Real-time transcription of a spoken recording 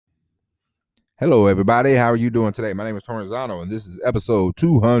Hello, everybody. How are you doing today? My name is Torrenzano, and this is episode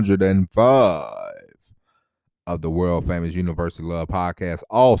 205 of the world famous Universal Love podcast,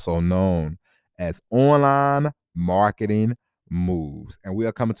 also known as Online Marketing Moves. And we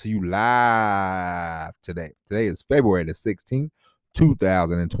are coming to you live today. Today is February the 16th,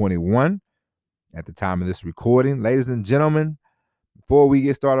 2021. At the time of this recording, ladies and gentlemen, before we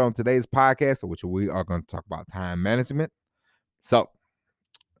get started on today's podcast, which we are going to talk about time management. So,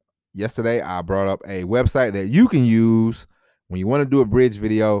 yesterday, I brought up a website that you can use when you want to do a bridge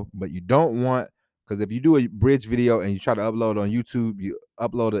video, but you don't want, because if you do a bridge video and you try to upload on YouTube, you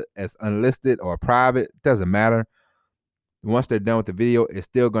upload it as unlisted or private, it doesn't matter. Once they're done with the video, it's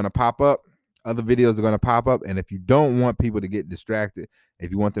still going to pop up. Other videos are going to pop up. And if you don't want people to get distracted, if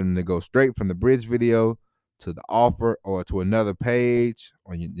you want them to go straight from the bridge video to the offer or to another page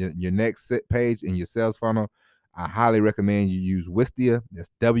on your next set page in your sales funnel, I highly recommend you use Wistia. That's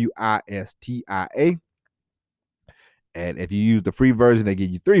Wistia. And if you use the free version, they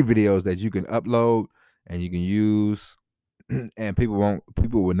give you 3 videos that you can upload and you can use, and people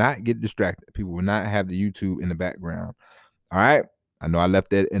will not get distracted. People will not have the YouTube in the background. All right. I know I left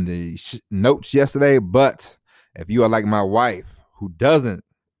that in the notes yesterday, but if you are like my wife, who doesn't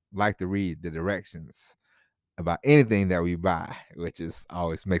like to read the directions about anything that we buy, which is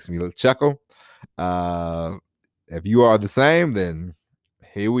always makes me a little chuckle. If you are the same, then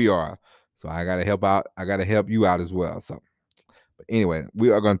here we are. So I gotta help out. I gotta help you out as well. So, but anyway,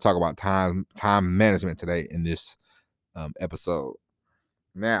 we are going to talk about time management today in this episode.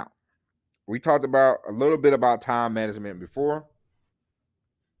 Now, we talked about a little bit about time management before.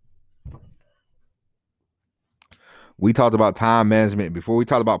 We talked about time management before. We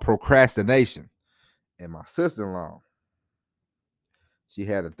talked about procrastination. And my sister-in-law, she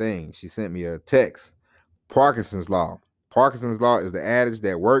had a thing. She sent me a text. Parkinson's law. Parkinson's law is the adage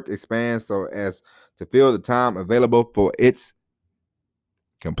that work expands so as to fill the time available for its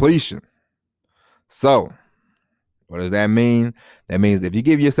completion. So, what does that mean? That means if you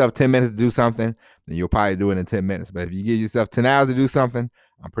give yourself 10 minutes to do something, then you'll probably do it in 10 minutes. But if you give yourself 10 hours to do something,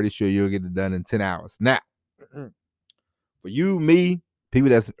 I'm pretty sure you'll get it done in 10 hours. Now, for you, me, people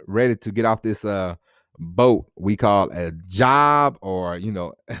that's ready to get off this boat we call a job or,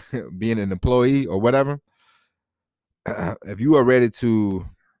 being an employee or whatever, if you are ready to,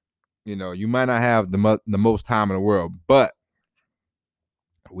 you might not have the most time in the world, but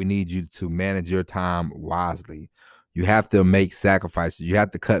we need you to manage your time wisely. You have to make sacrifices. You have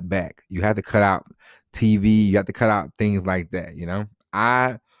to cut back. You have to cut out TV. You have to cut out things like that.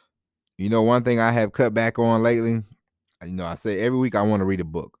 One thing I have cut back on lately, I say every week I want to read a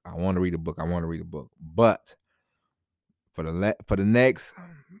book. I want to read a book. I want to read a book. But for the next,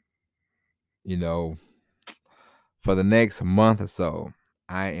 for the next month or so,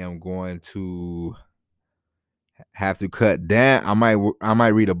 I am going to have to cut down. I might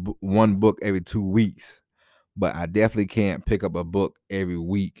read one book every 2 weeks, but I definitely can't pick up a book every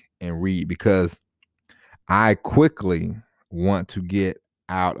week and read because I quickly want to get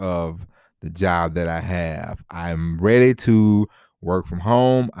out of the job that I have. I'm ready to work from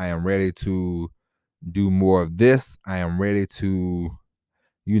home. I am ready to do more of this. I am ready to,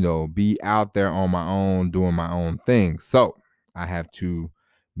 be out there on my own, doing my own thing. So I have to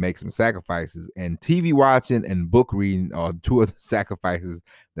make some sacrifices, and TV watching and book reading are 2 of the sacrifices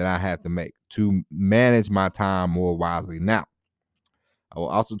that I have to make to manage my time more wisely. Now, I will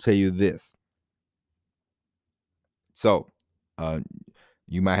also tell you this. So,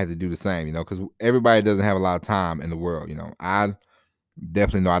 you might have to do the same, because everybody doesn't have a lot of time in the world. I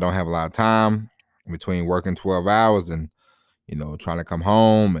definitely know I don't have a lot of time between working 12 hours and, trying to come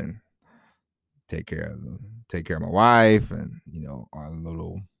home and take care of my wife and, our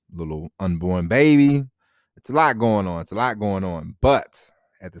little unborn baby. It's a lot going on. But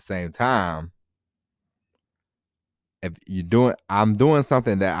at the same time, I'm doing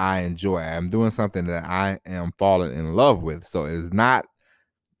something that I enjoy. I'm doing something that I am falling in love with. So it's not,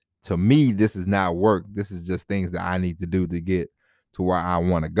 to me, this is not work. This is just things that I need to do to get to where I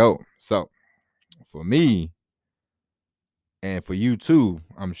want to go. So for me and for you too,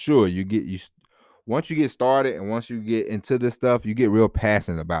 I'm sure once you get started and once you get into this stuff, you get real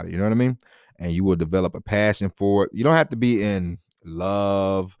passionate about it. You know what I mean? And you will develop a passion for it. You don't have to be in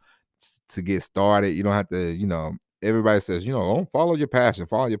love to get started. You don't have to, everybody says, don't follow your passion,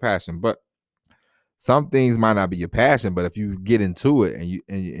 but some things might not be your passion, but if you get into it and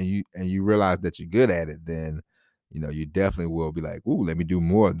you realize that you're good at it, then you definitely will be like, ooh, let me do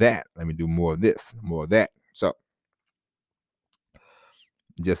more of that. Let me do more of this, more of that. So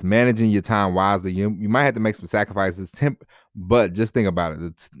just managing your time wisely. You might have to make some sacrifices, but just think about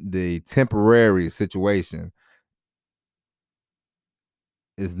it. The temporary situation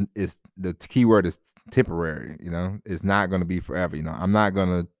is the key word is temporary. It's not going to be forever. I'm not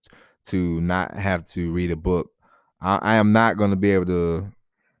going to not have to read a book. I am not going to be able to,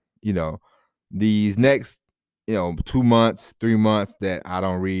 these next, 2 months, 3 months that I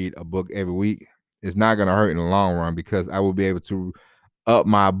don't read a book every week. It's not going to hurt in the long run because I will be able to up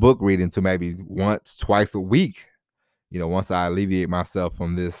my book reading to maybe once, twice a week. Once I alleviate myself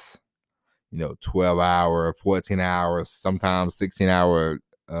from this, 12-hour, 14 hours, sometimes 16-hour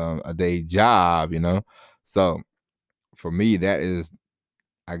a day job. So for me, that is,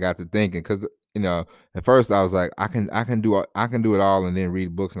 I got to thinking because at first I was like, I can do it all and then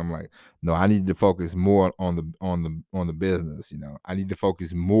read books, and I'm like, no, I need to focus more on the business. I need to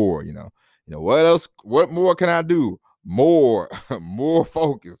focus more. What else? What more can I do? More, more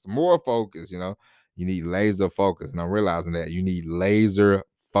focus, more focus. You need laser focus, and I'm realizing that you need laser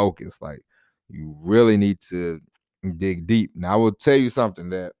focus. Like you really need to dig deep. Now I will tell you something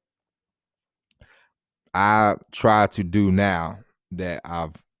that I try to do now that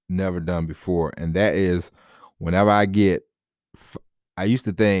I've never done before, and that is whenever I used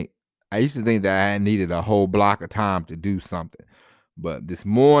to think that I needed a whole block of time to do something, but this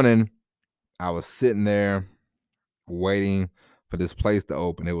morning I was sitting there waiting for this place to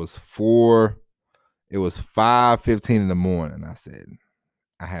open. It was 5:15 in the morning. I said,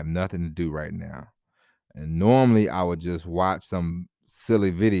 I have nothing to do right now. And normally I would just watch some silly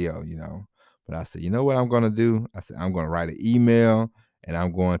video, But I said, you know what I'm going to do? I said, I'm going to write an email and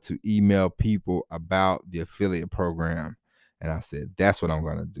I'm going to email people about the affiliate program. And I said, that's what I'm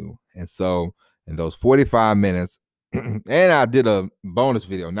going to do. And so in those 45 minutes, and I did a bonus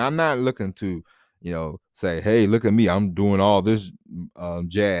video. Now I'm not looking to, say, hey, look at me, I'm doing all this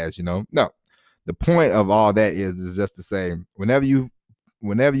jazz, No, the point of all that is just to say, whenever you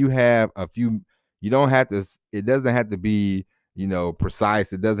have a few, you don't have to, it doesn't have to be,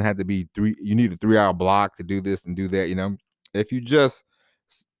 precise. It doesn't have to be you need a 3-hour block to do this and do that, If you just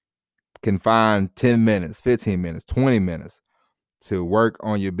can find 10 minutes, 15 minutes, 20 minutes to work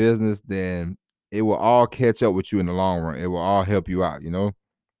on your business, then it will all catch up with you in the long run. It will all help you out,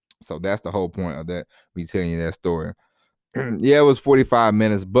 So that's the whole point of that, me telling you that story. Yeah, it was 45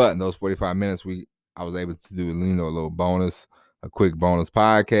 minutes, but in those 45 minutes, I was able to do, a little bonus, a quick bonus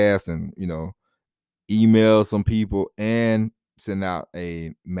podcast, and, email some people and send out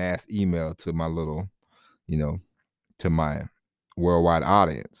a mass email to my little, to my worldwide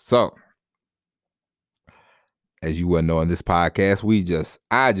audience. So, as you well know, in this podcast,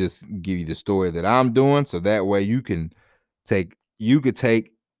 I just give you the story that I'm doing, so that way you could take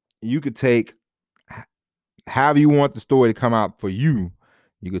however you want the story to come out for you.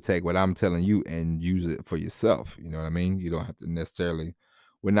 You could take what I'm telling you and use it for yourself. You know what I mean? You don't have to necessarily.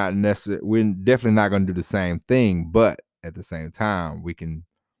 We're definitely not going to do the same thing, but at the same time, we can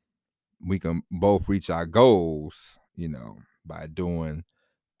both reach our goals, by doing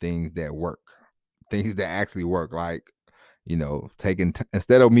things that work, things that actually work. Like, taking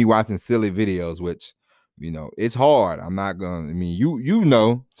instead of me watching silly videos, which, it's hard. I'm not gonna. I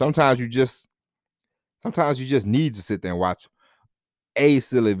mean, sometimes you just need to sit there and watch a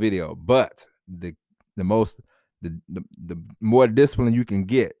silly video, but the more discipline you can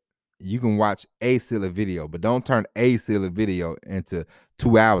get, you can watch a silly video, but don't turn a silly video into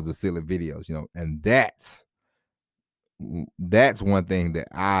 2 hours of silly videos, and that's one thing that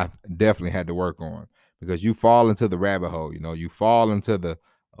I definitely had to work on, because you fall into the rabbit hole, you fall into the,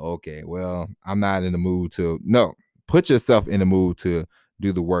 okay, well, I'm not in the mood to, no, put yourself in the mood to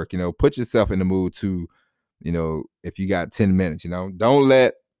do the work, put yourself in the mood to, if you got 10 minutes, don't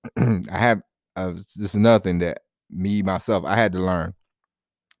let, I have, this is another thing that myself, I had to learn.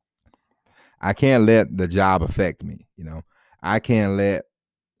 I can't let the job affect me, I can't let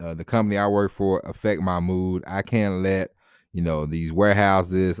the company I work for affect my mood. I can't let, these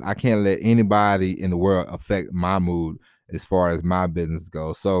warehouses, I can't let anybody in the world affect my mood as far as my business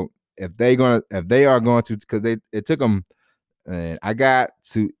goes. So if they are going to, because it took them, and I got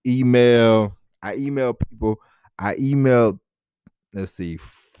to I emailed people, I emailed, let's see,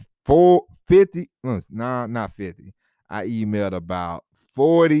 450, no, not 50. I emailed about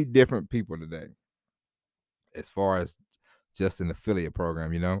 40 different people today, as far as just an affiliate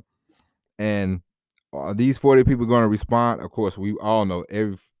program, and are these 40 people going to respond? Of course, we all know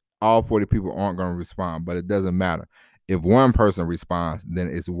all 40 people aren't going to respond, but it doesn't matter. If one person responds, then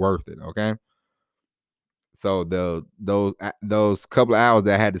it's worth it. Okay. So those couple of hours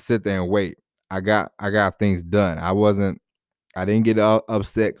that I had to sit there and wait, I got things done. I wasn't I didn't get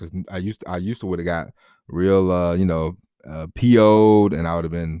upset because I used to would have got real PO'd, and I would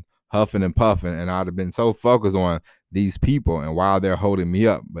have been huffing and puffing, and I'd have been so focused on these people and while they're holding me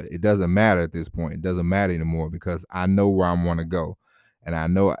up. But it doesn't matter at this point. It doesn't matter anymore because I know where I want to go, and I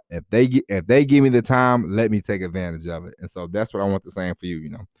know if they give me the time, let me take advantage of it. And so that's what I want the same for you.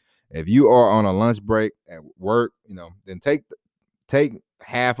 If you are on a lunch break at work, then take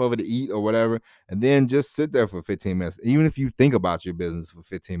half of it to eat or whatever, and then just sit there for 15 minutes. Even if you think about your business for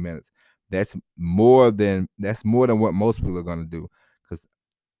 15 minutes, that's more than what most people are going to do. Because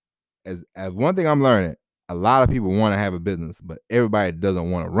as one thing I'm learning, a lot of people want to have a business, but everybody doesn't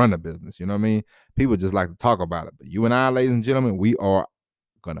want to run a business. You know what I mean? People just like to talk about it. But you and I, ladies and gentlemen, we are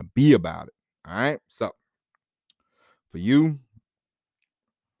gonna be about it. All right. So for you,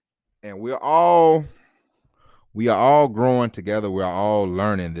 and we are all growing together. We're all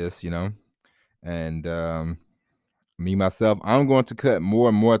learning this, and me myself, I'm going to cut more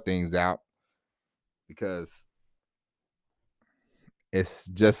and more things out because it's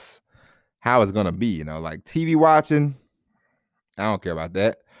just how it's gonna be, like TV watching. I don't care about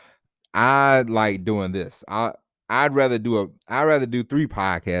that. I like doing this. I'd rather do 3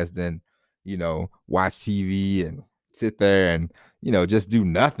 podcasts than, watch TV and sit there and, just do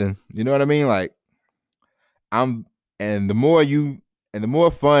nothing. You know what I mean? Like I'm and the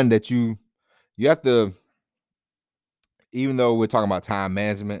more fun that you have to, even though we're talking about time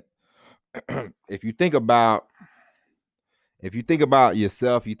management, if you think about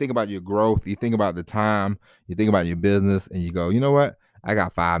yourself, you think about your growth, you think about the time, you think about your business, and you go, you know what? I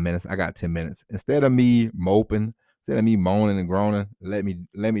got 5 minutes, I got 10 minutes. Instead of me moping, instead of me moaning and groaning, let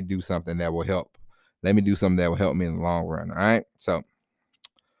me do something that will help. Let me do something that will help me in the long run. All right. So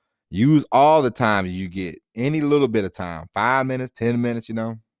use all the time you get, any little bit of time, 5 minutes, 10 minutes,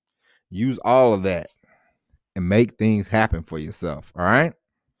 use all of that and make things happen for yourself. All right.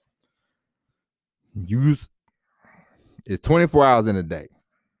 Use It's 24 hours in a day.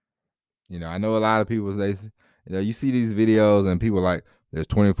 I know a lot of people, you see these videos and people like, there's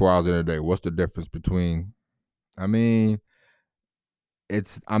 24 hours in a day. What's the difference between, I mean,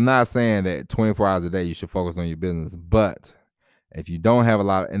 I'm not saying that 24 hours a day you should focus on your business, but if you don't have a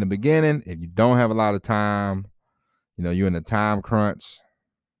lot in the beginning, if you don't have a lot of time, you're in a time crunch,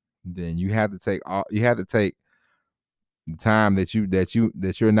 then you have to take the time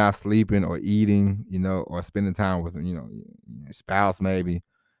that you're not sleeping or eating, or spending time with, your spouse maybe.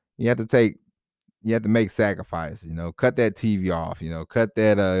 You have to make sacrifice, cut that TV off, cut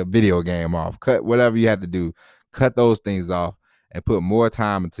that video game off, cut whatever you have to do, cut those things off and put more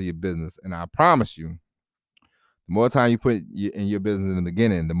time into your business. And I promise you, the more time you put in your business in the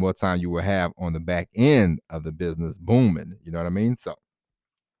beginning, the more time you will have on the back end of the business booming. You know what I mean? So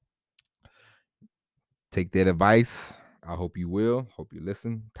take that advice. I hope you will. Hope you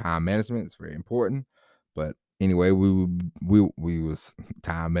listen. Time management is very important. But anyway, we was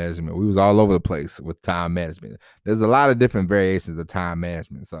time management. We was all over the place with time management. There's a lot of different variations of time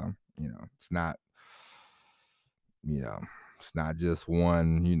management. So, it's not, it's not just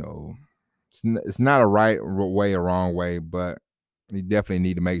one, it's not a right way or wrong way, but you definitely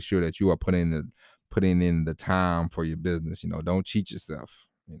need to make sure that you are putting in the time for your business. Don't cheat yourself,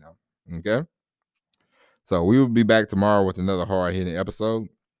 okay? So we will be back tomorrow with another hard-hitting episode.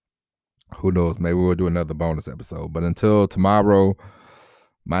 Who knows? Maybe we'll do another bonus episode. But until tomorrow,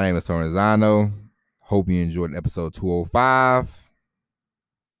 my name is Tony Zano. Hope you enjoyed episode 205.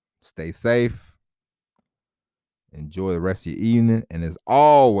 Stay safe. Enjoy the rest of your evening. And as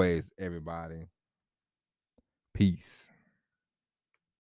always, everybody, peace.